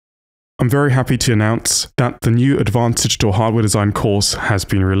I'm very happy to announce that the new Advanced Digital Hardware Design course has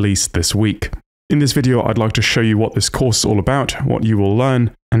been released this week. In this video, I'd like to show you what this course is all about, what you will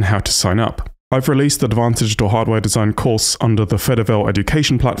learn, and how to sign up. I've released the Advanced Digital Hardware Design course under the Federvale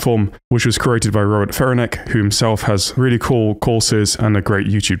education platform, which was created by Robert Ferenek, who himself has really cool courses and a great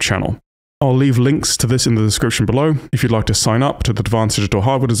YouTube channel. I'll leave links to this in the description below if you'd like to sign up to the Advanced Digital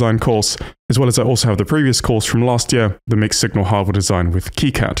Hardware Design course, as well as I also have the previous course from last year, the Mixed Signal Hardware Design with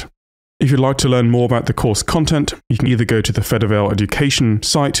KiCad. If you'd like to learn more about the course content, you can either go to the Federvale education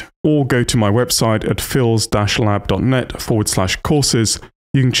site or go to my website at fils-lab.net/courses.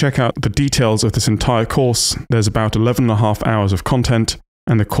 You can check out the details of this entire course. There's about 11.5 hours of content,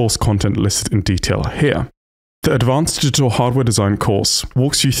 and the course content listed in detail here. The Advanced Digital Hardware Design course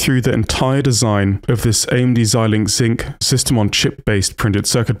walks you through the entire design of this AMD Xilinx Zinc system-on-chip based printed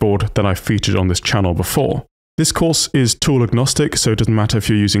circuit board that I featured on this channel before. This course is tool agnostic, so it doesn't matter if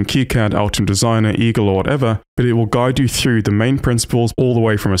you're using KiCad, Altium Designer, Eagle, or whatever, but it will guide you through the main principles all the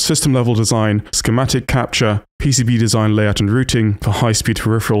way from a system-level design, schematic capture, PCB design layout and routing for high-speed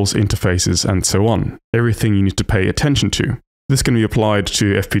peripherals, interfaces, and so on. Everything you need to pay attention to. This can be applied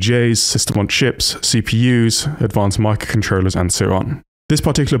to FPGAs, system-on-chips, CPUs, advanced microcontrollers, and so on. This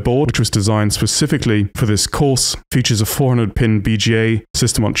particular board, which was designed specifically for this course, features a 400-pin BGA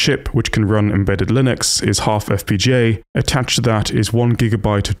system-on-chip which can run embedded Linux, is half FPGA. Attached to that is 1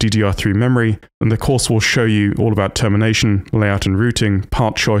 GB of DDR3 memory, and the course will show you all about termination, layout and routing,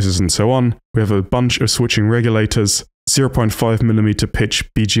 part choices, and so on. We have a bunch of switching regulators, 0.5mm pitch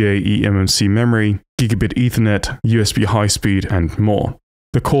BGA eMMC memory, Gigabit Ethernet, USB high-speed, and more.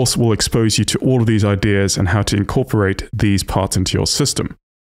 The course will expose you to all of these ideas and how to incorporate these parts into your system.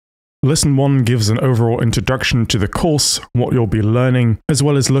 Lesson 1 gives an overall introduction to the course, what you'll be learning, as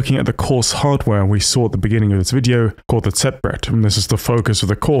well as looking at the course hardware we saw at the beginning of this video called the ZettBrett. And this is the focus of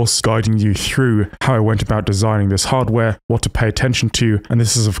the course, guiding you through how I went about designing this hardware, what to pay attention to, and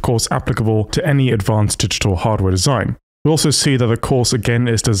this is of course applicable to any advanced digital hardware design. You'll also see that the course again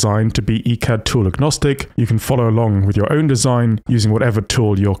is designed to be ECAD tool agnostic. You can follow along with your own design using whatever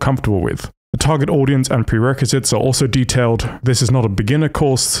tool you're comfortable with. The target audience and prerequisites are also detailed. This is not a beginner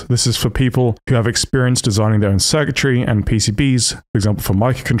course. This is for people who have experience designing their own circuitry and PCBs, for example for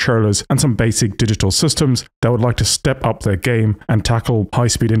microcontrollers and some basic digital systems that would like to step up their game and tackle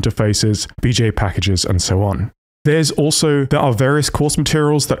high-speed interfaces, BGA packages, and so on. There are various course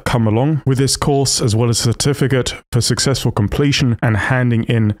materials that come along with this course, as well as a certificate for successful completion and handing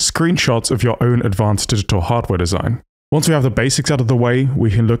in screenshots of your own advanced digital hardware design. Once we have the basics out of the way, we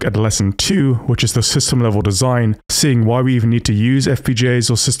can look at lesson 2, which is the system level design, seeing why we even need to use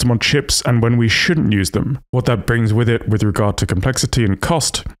FPGAs or system on chips and when we shouldn't use them, what that brings with it with regard to complexity and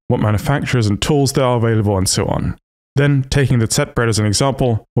cost, what manufacturers and tools there are available, and so on. Then, taking the ZettBrett as an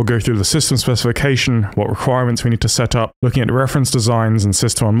example, we'll go through the system specification, what requirements we need to set up, looking at reference designs and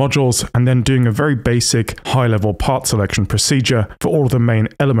system on modules, and then doing a very basic high-level part selection procedure for all of the main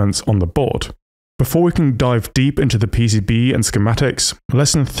elements on the board. Before we can dive deep into the PCB and schematics,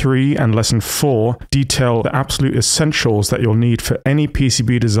 Lesson 3 and Lesson 4 detail the absolute essentials that you'll need for any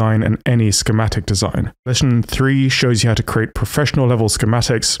PCB design and any schematic design. Lesson 3 shows you how to create professional-level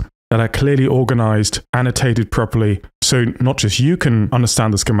schematics that are clearly organized, annotated properly, so not just you can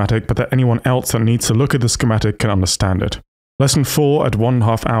understand the schematic, but that anyone else that needs to look at the schematic can understand it. Lesson 4, at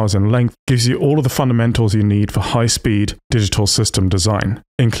 1.5 hours in length, gives you all of the fundamentals you need for high-speed digital system design,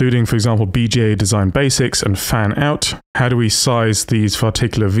 including, for example, BGA design basics and fan-out. How do we size these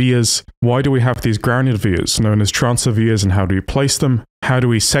particular vias? Why do we have these grounded vias, known as transfer vias, and how do we place them? How do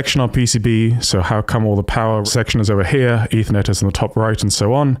we section our PCB? So how come all the power section is over here, Ethernet is in the top right, and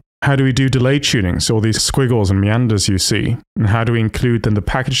so on? How do we do delay tuning, so all these squiggles and meanders you see? And how do we include then the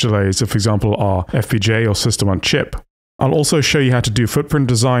package delays if, for example, our FPGA or system on chip? I'll also show you how to do footprint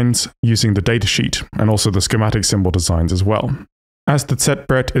designs using the datasheet, and also the schematic symbol designs as well. As the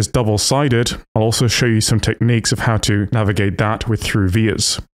ZettBrett is double-sided, I'll also show you some techniques of how to navigate that with through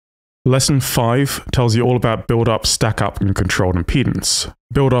vias. Lesson 5 tells you all about build-up, stack-up, and controlled impedance.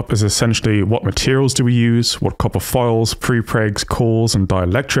 Build-up is essentially what materials do we use, what copper foils, prepregs, cores, and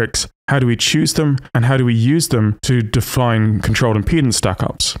dielectrics, how do we choose them, and how do we use them to define controlled impedance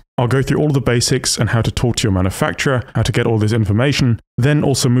stack-ups. I'll go through all of the basics and how to talk to your manufacturer, how to get all this information, then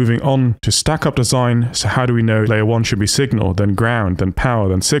also moving on to stack-up design, so how do we know layer 1 should be signal, then ground, then power,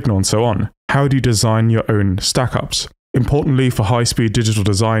 then signal, and so on. How do you design your own stack-ups? Importantly for high-speed digital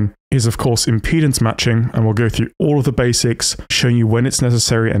design is of course impedance matching, and we'll go through all of the basics, showing you when it's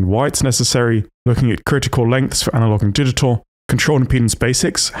necessary and why it's necessary, looking at critical lengths for analog and digital, Control impedance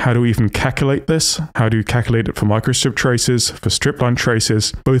basics, how do we even calculate this? How do we calculate it for microstrip traces, for strip line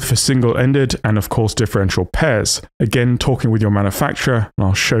traces, both for single-ended and of course differential pairs? Again, talking with your manufacturer, and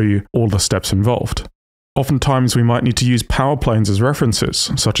I'll show you all the steps involved. Oftentimes we might need to use power planes as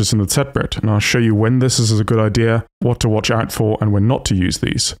references, such as in the ZettBrett, and I'll show you when this is a good idea, what to watch out for, and when not to use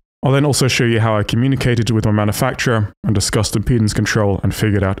these. I'll then also show you how I communicated with my manufacturer and discussed impedance control and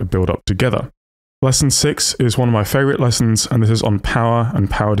figured out a build-up together. Lesson 6 is one of my favorite lessons, and this is on power and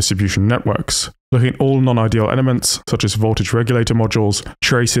power distribution networks. Looking at all non-ideal elements, such as voltage regulator modules,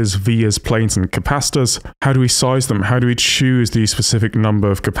 traces, vias, planes, and capacitors. How do we size them? How do we choose the specific number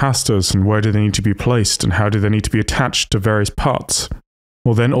of capacitors, and where do they need to be placed, and how do they need to be attached to various parts?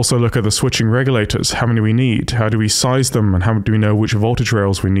 We'll then also look at the switching regulators. How many we need? How do we size them, and how do we know which voltage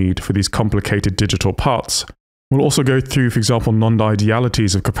rails we need for these complicated digital parts? We'll also go through, for example,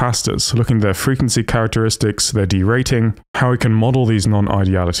 non-idealities of capacitors, looking at their frequency characteristics, their derating, how we can model these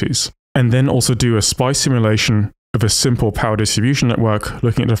non-idealities. And then also do a SPICE simulation of a simple power distribution network,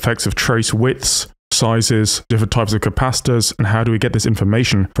 looking at effects of trace widths, sizes, different types of capacitors, and how do we get this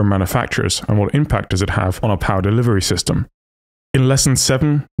information from manufacturers, and what impact does it have on our power delivery system. In Lesson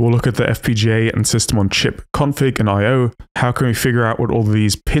 7, we'll look at the FPGA and system-on-chip config and I/O. How can we figure out what all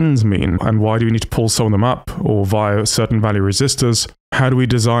these pins mean, and why do we need to pull some of them up, or via certain value resistors? How do we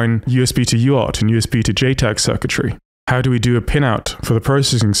design USB to UART and USB to JTAG circuitry? How do we do a pinout for the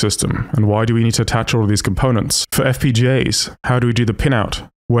processing system, and why do we need to attach all of these components? For FPGAs, how do we do the pinout?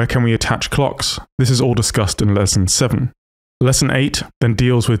 Where can we attach clocks? This is all discussed in Lesson 7. Lesson 8 then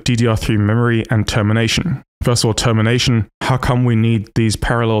deals with DDR3 memory and termination. First of all, termination. How come we need these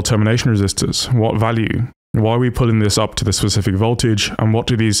parallel termination resistors? What value? Why are we pulling this up to the specific voltage? And what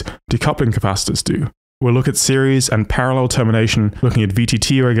do these decoupling capacitors do? We'll look at series and parallel termination, looking at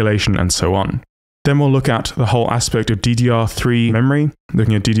VTT regulation and so on. Then we'll look at the whole aspect of DDR3 memory,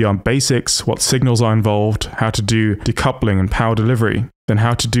 looking at DDR basics, what signals are involved, how to do decoupling and power delivery, then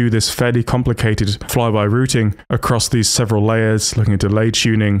how to do this fairly complicated flyby routing across these several layers, looking at delay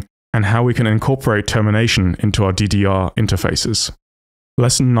tuning, and how we can incorporate termination into our DDR interfaces.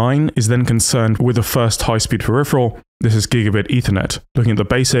 Lesson 9 is then concerned with the first high-speed peripheral. This is Gigabit Ethernet, looking at the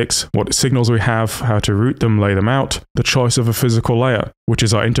basics, what signals we have, how to route them, lay them out, the choice of a physical layer, which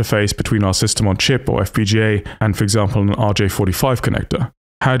is our interface between our system-on-chip or FPGA and, for example, an RJ45 connector.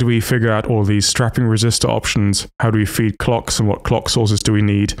 How do we figure out all these strapping resistor options? How do we feed clocks, and what clock sources do we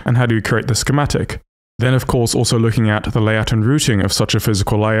need? And how do we create the schematic? Then, of course, also looking at the layout and routing of such a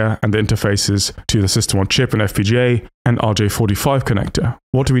physical layer and the interfaces to the system-on-chip and FPGA and RJ45 connector.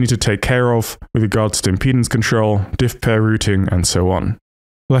 What do we need to take care of with regards to impedance control, diff pair routing, and so on.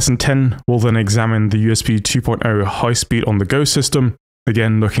 Lesson 10 will then examine the USB 2.0 high-speed on-the-go system.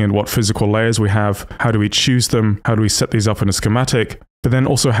 Again, looking at what physical layers we have, how do we choose them, how do we set these up in a schematic, but then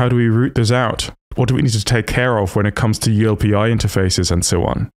also how do we route this out? What do we need to take care of when it comes to ULPI interfaces and so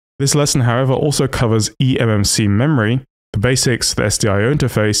on. This lesson, however, also covers eMMC memory, the basics, the SDIO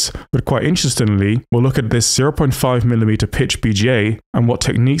interface, but quite interestingly, we'll look at this 0.5mm pitch BGA and what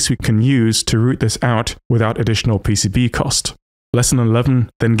techniques we can use to route this out without additional PCB cost. Lesson 11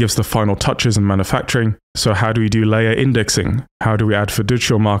 then gives the final touches in manufacturing. So how do we do layer indexing? How do we add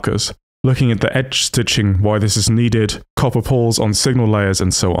fiducial markers? Looking at the edge stitching, why this is needed, copper pulls on signal layers,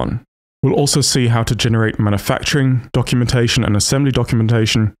 and so on. We'll also see how to generate manufacturing documentation and assembly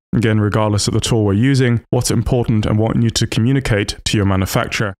documentation, again regardless of the tool we're using, what's important and what you need to communicate to your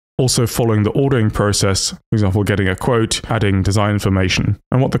manufacturer. Also following the ordering process, for example getting a quote, adding design information,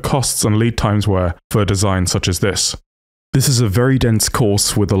 and what the costs and lead times were for a design such as this. This is a very dense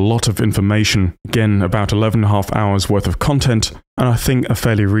course with a lot of information, again about 11.5 hours worth of content, and I think a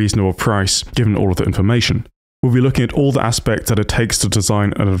fairly reasonable price given all of the information. We'll be looking at all the aspects that it takes to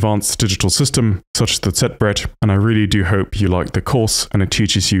design an advanced digital system, such as the ZettBrett, and I really do hope you like the course and it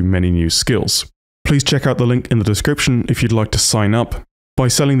teaches you many new skills. Please check out the link in the description if you'd like to sign up. By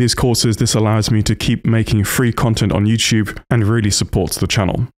selling these courses, this allows me to keep making free content on YouTube and really supports the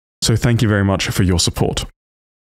channel. So thank you very much for your support.